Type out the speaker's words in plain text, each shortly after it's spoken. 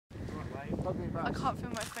I can't feel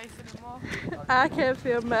my face anymore. I can't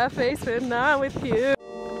feel my face when I'm with you.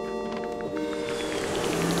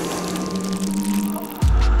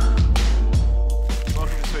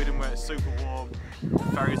 Welcome to Sweden, where it's super warm,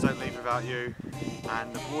 ferries don't leave without you,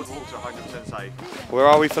 and the boardwalks are 100% safe. Where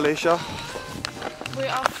are we, Felicia? We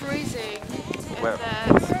are freezing in Where?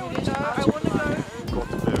 the Swedish Archipelago.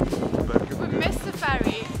 We missed the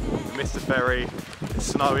ferry. We missed the ferry, it's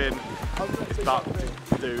snowing, it's about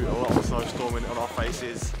to do a lot of snowstorming on our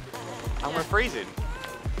faces, and we're freezing.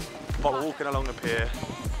 But we're walking along the pier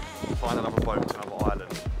to find another boat to another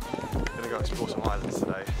island. We're going to go explore some islands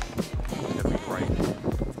today. It's going to be great. It's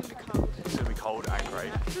going to be cold. It's going to be cold and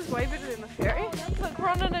great. This is way better than the ferry. Look, we're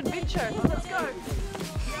on an adventure. Let's go.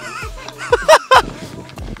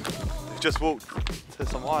 We've just walked to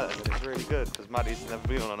some islands and it's really good because Maddie's never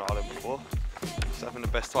been on an island before. She's having the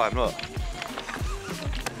best time, look.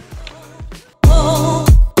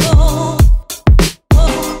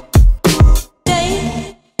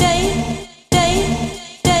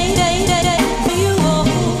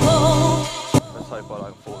 Let's hope I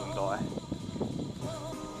don't fall and die.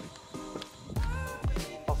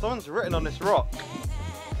 Oh, someone's written on this rock.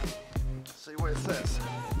 Let's see what it says.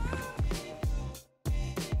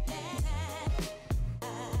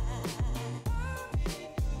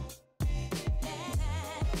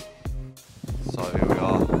 So here we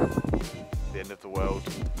are, the end of the world.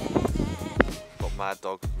 Got Mad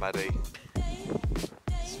Dog, Maddie,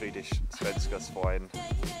 Swedish Archipelago,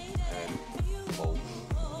 and Paul.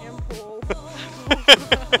 And Paul.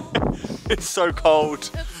 It's so cold.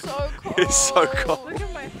 It's so cold. It's so cold. Look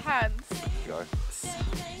at my hands. Go.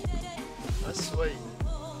 That's sweet.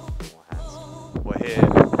 More hands. We're here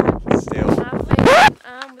still.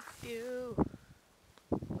 I'm with you.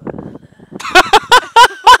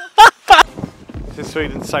 This is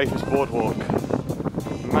Sweden's safest boardwalk,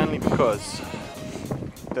 mainly because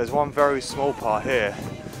there's one very small part here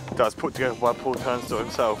that was put together by Paul Turnstile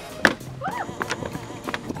himself. I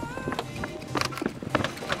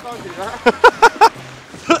can't do that.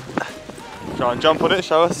 Try and jump on it,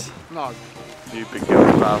 show us. No. You big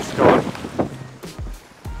girl mouse, go on.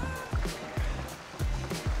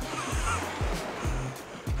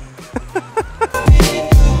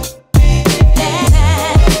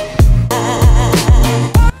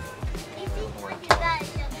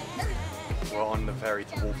 We're on the ferry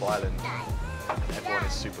to Wolf Island and everyone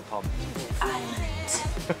is super pumped.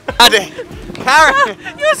 Maddie! Karen!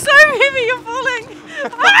 You're so heavy, you're falling.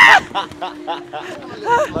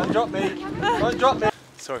 Don't drop me! Don't drop me!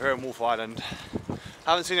 So we're here on Wolf Island.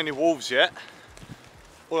 I haven't seen any wolves yet.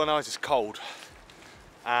 All I know is it's cold.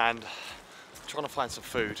 And I'm trying to find some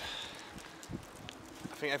food.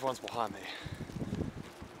 I think everyone's behind me.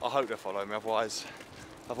 I hope they follow me, otherwise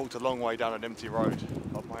I've walked a long way down an empty road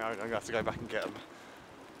of my own. I'm gonna have to go back and get them.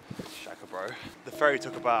 Shaka bro. The ferry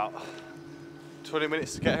took about 20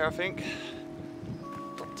 minutes to get here, I think.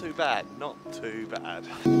 Not too bad, not too bad.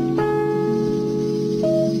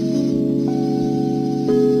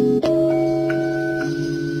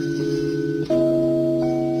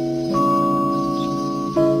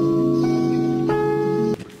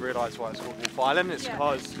 We've realised why it's called Wolf Island. It's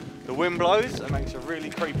because the wind blows and makes a really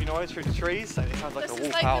creepy noise through the trees, and it sounds like This a wolf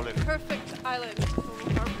is like howling. the perfect island for a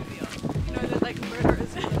horror movie on. You know that like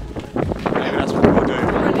murderers Maybe that's what we'll do.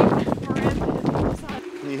 running rampant outside.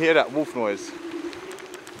 Can you hear that wolf noise?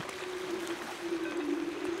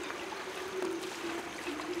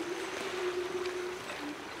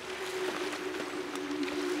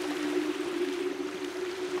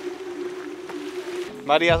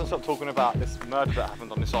 Maddie hasn't stopped talking about this murder that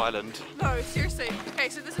happened on this island. No, seriously. Okay,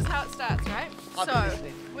 so this is how it starts, right? So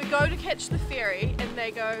we go to catch the ferry and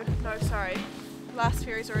they go, no, sorry, last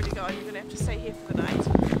ferry's already gone, you're gonna have to stay here for the night.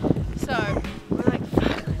 So we're like,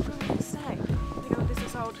 fuck, where are we gonna stay? They go, there's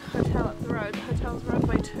this old hotel up the road. The hotel's run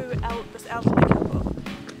by this elderly couple.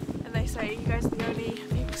 And they say, you guys are the only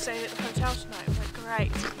people staying at the hotel tonight. We're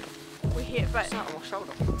like, great. We're here, but It's out on my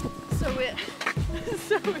shoulder. so we're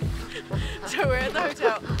so we're at the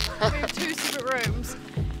hotel. We have 2 separate rooms,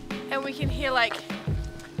 and we can hear like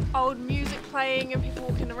old music playing and people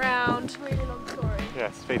walking around. Really long story.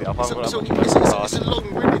 Yeah, speed it up. It's I'm a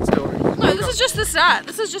long-winded story. No, this is just the start.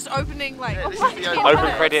 This is just opening like. Yeah, this is the opening Open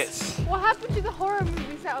minutes. credits. What happened to the horror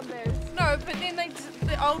movies out there? No, but then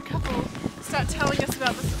the old couple start telling us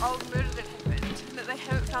about this old murder that happened, that they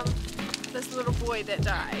haven't found this little boy that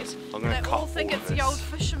died. I'm And gonna they cut all think all it's of the this. old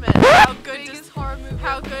fisherman. How good does horror movie?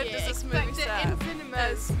 How good does this movie start? In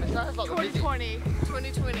cinemas. 2020.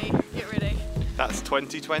 2020. Get ready. That's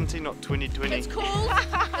 2020, not 2020. It's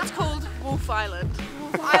called Wolf Island.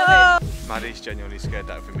 Wolf Island. Maddie's genuinely scared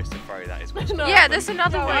that if we miss the ferry, that is what's No. Yeah, there's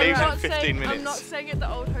another No, one. It leaves I'm in not 15 saying, minutes. I'm not staying at the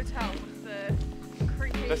old hotel with the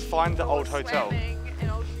creepy. Let's find the old hotel. slamming and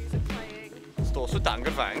old music playing. Står så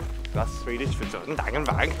dangenvang. That's Swedish for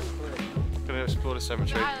dangenvang. Gonna explore the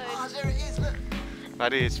cemetery. Oh, there it is, look.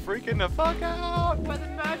 Maddie is freaking the fuck out. Where the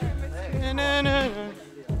murder mystery.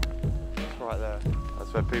 That's right there.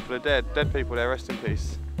 That's where people are dead. Dead people there, rest in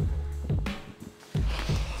peace.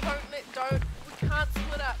 Don't. We can't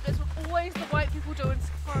split up. That's what always the white people do in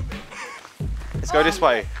horror movies. Let's go this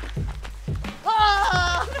way.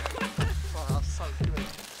 Oh, that's so good.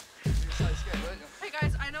 You were so scared, weren't you? Hey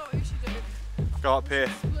guys, I know what you should do. Go up here.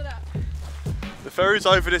 Split up. The ferry's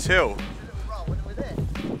over this hill. Right, when we're there.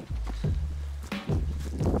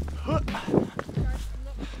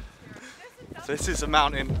 So this is a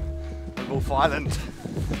mountain on Wolf Island.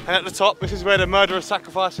 And at the top, this is where the murderer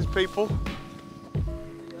sacrifices people.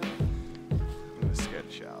 I'm gonna scare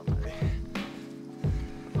the shit out of me.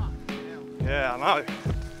 Yeah, I know.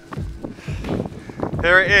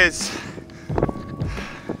 Here it is.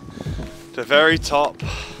 The very top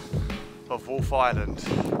of Wolf Island.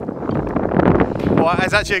 Well,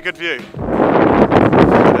 it's actually a good view. Yeah,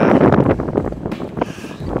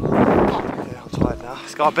 I'm tired now.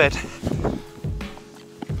 Let's go to bed.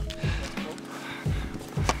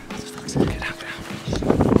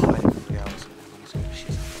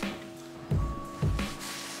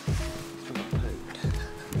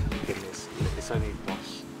 It's only moss.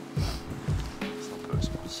 It's not Buddha's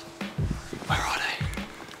moss. Where are they?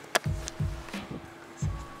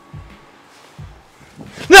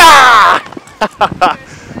 Nah!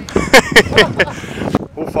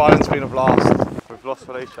 Wolf Island's been a blast. We've lost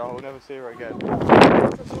Felicia. We'll never see her again.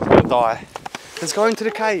 She's gonna die. Let's go into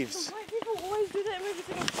the caves. White people always do that movie.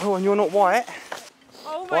 Oh, and you're not white.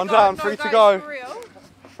 Oh my One god, down, no, free to guys, go. For real?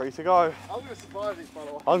 Free to go. I'm going to survive this, by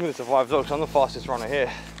the way. I'm going to survive as well because I'm the fastest runner here.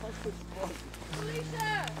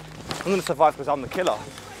 Felicia! I'm going to survive because I'm the killer.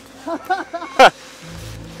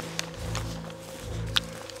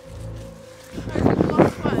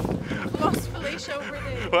 Lost one. Lost Felicia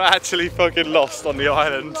already. We're actually fucking lost on the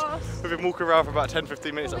island. Lost. We've been walking around for about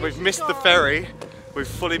 10-15 minutes. We've missed the ferry. We've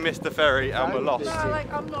fully missed the ferry and we're lost. No,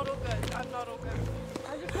 like, I'm not all good. I'm not all good.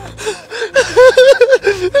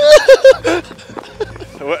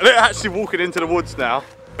 We're actually walking into the woods now.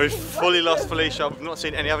 We've fully lost Felicia. We've not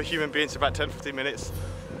seen any other human beings for about 10-15 minutes.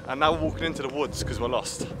 And now we're walking into the woods because we're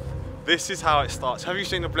lost. This is how it starts. Have you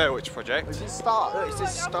seen the Blair Witch Project? It's just start. Look, it's Like,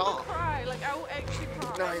 just I'm gonna start. cry. Like, I will actually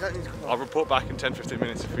cry. No, you don't need to cry. I'll report back in 10-15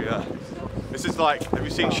 minutes if we This is like, have you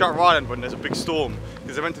seen Shutter Island when there's a big storm?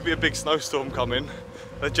 Because there's meant to be a big snowstorm coming.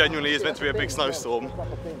 There genuinely is meant to be a big snowstorm.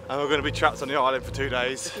 And we're going to be trapped on the island for 2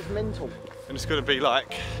 days. This is mental. And it's going to be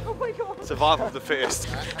like Oh my god. survival of the fittest.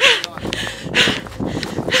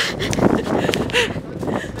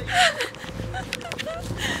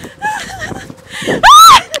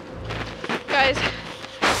 Guys,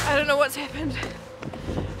 I don't know what's happened,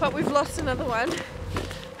 but we've lost another one.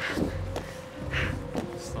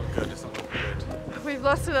 It's not good, it's not looking good. We've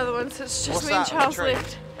lost another one, so it's just What's me and that on the Charles tree?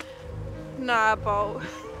 left. Nah, Bolt.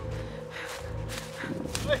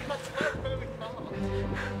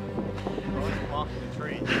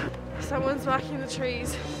 Someone's marking the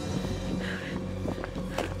trees.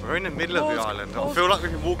 We're in the middle of the island. I feel like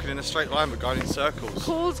we've been walking in a straight line but going in circles.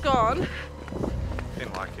 Paul's gone.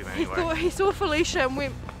 Didn't like him He anyway. thought he saw Felicia and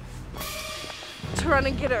went to run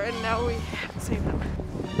and get her, and now we haven't seen them.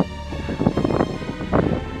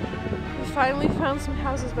 We finally found some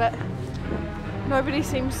houses, but nobody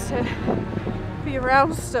seems to be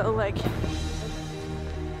around still. Like,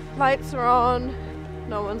 lights are on,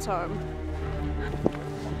 no one's home.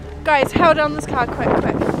 Guys, hail down this car quick.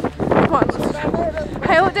 Come on, let's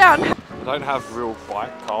hail it down. They don't have real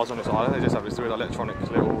bike cars on this island, they just have these weird electronic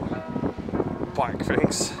little bike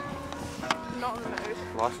things. Not in the mood.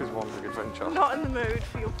 Life is one big adventure. Not in the mood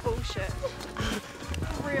for your bullshit.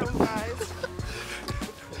 Real, guys.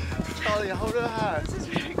 Charlie, hold her hand. This is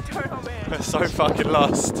really going on, man. We're so fucking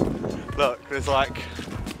lost. Look, there's like...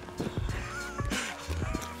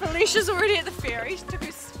 Felicia's already at the ferry. It took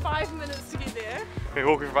us 5 minutes to get there. We've been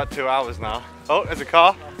walking for about 2 hours now. Oh, there's a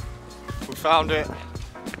car. We found it.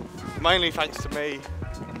 Mainly thanks to me.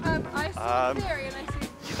 I saw the ferry and I said,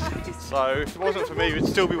 guys. So if it wasn't for me, we'd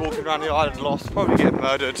still be walking around the island lost, probably getting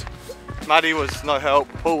murdered. Maddie was no help,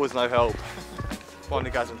 Paul was no help.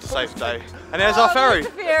 Wandergasm to save the day. And there's our ferry.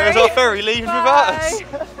 There's the ferry. There's our ferry leaving Bye.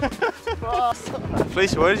 without us.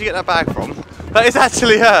 Felicia, where did you get that bag from? That is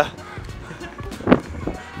actually her.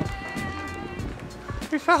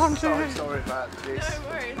 We found Sorry, it. sorry about this. No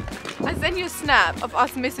worries. I sent you a snap of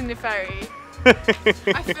us missing the ferry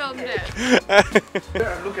I filmed it.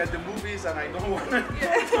 I look at the movies and I don't want to.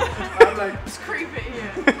 Yeah. I'm like, it's creepy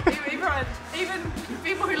here. Even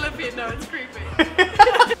people who live here know it's creepy.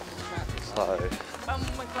 So, oh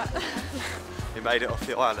my god. we made it off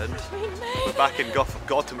the island. We're back in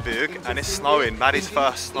Gothenburg and it's snowing. Maddie's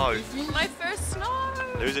first snow. My first snow.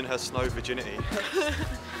 Losing her snow virginity.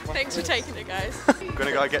 Thanks for taking it, guys. We're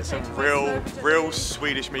gonna go get some real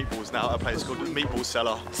Swedish meatballs now at a place called the Meatball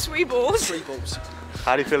Cellar. Sweeballs. sweet balls.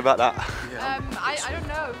 How do you feel about that? I don't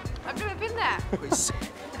know. I've never been there. This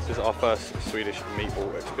is our first Swedish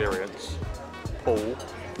meatball experience. Paul.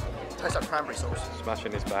 Tastes like cranberry sauce.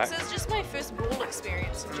 Smashing his back. So it's just my first ball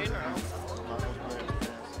experience in general.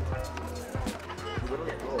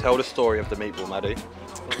 Tell the story of the meatball, Maddie.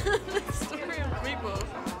 The story of meatballs.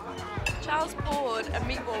 Charles poured a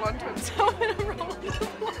meatball onto himself in a roll on the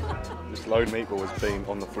floor. This lone meatball has been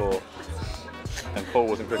on the floor and Paul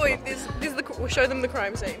wasn't quick enough. We'll show them the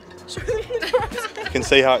crime scene. Show them the crime scene. You can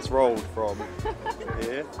see how it's rolled from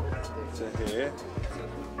here to here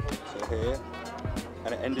to here,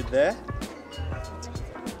 and it ended there,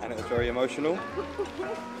 and it was very emotional,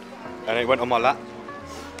 and it went on my lap,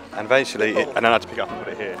 and eventually, and then I had to pick it up and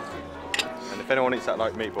put it here. And if anyone eats that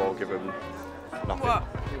like meatball, I'll give them nothing. What?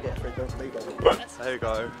 You get 3 grams of meatball. There you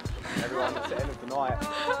go. Everyone, it's the end of the night.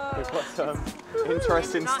 We've got some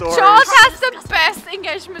interesting stories. Charles has the best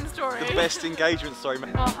engagement story. The best engagement story.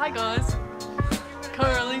 Oh, hi guys.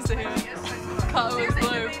 Cara Lisa here. Cut with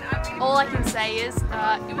blue. All I can say is,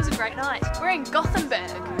 it was a great night. We're in Gothenburg.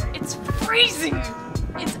 It's freezing.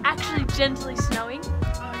 It's actually gently snowing.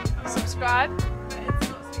 Subscribe.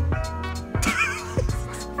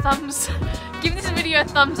 Thumbs. Give this video a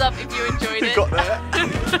thumbs up if you enjoyed it. We got there.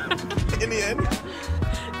 In the end.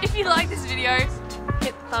 If you like this video,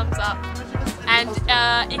 hit the thumbs up. And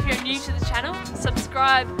if you're new to the channel,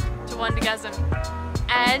 subscribe to Wandergasm.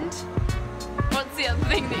 And what's the other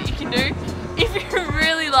thing that you can do? If you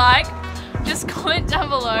really like, just comment down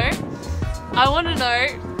below. I want to know,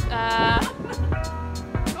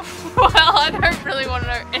 well, I don't really want to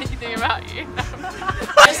know anything about you.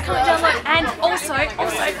 Just comment down below and also,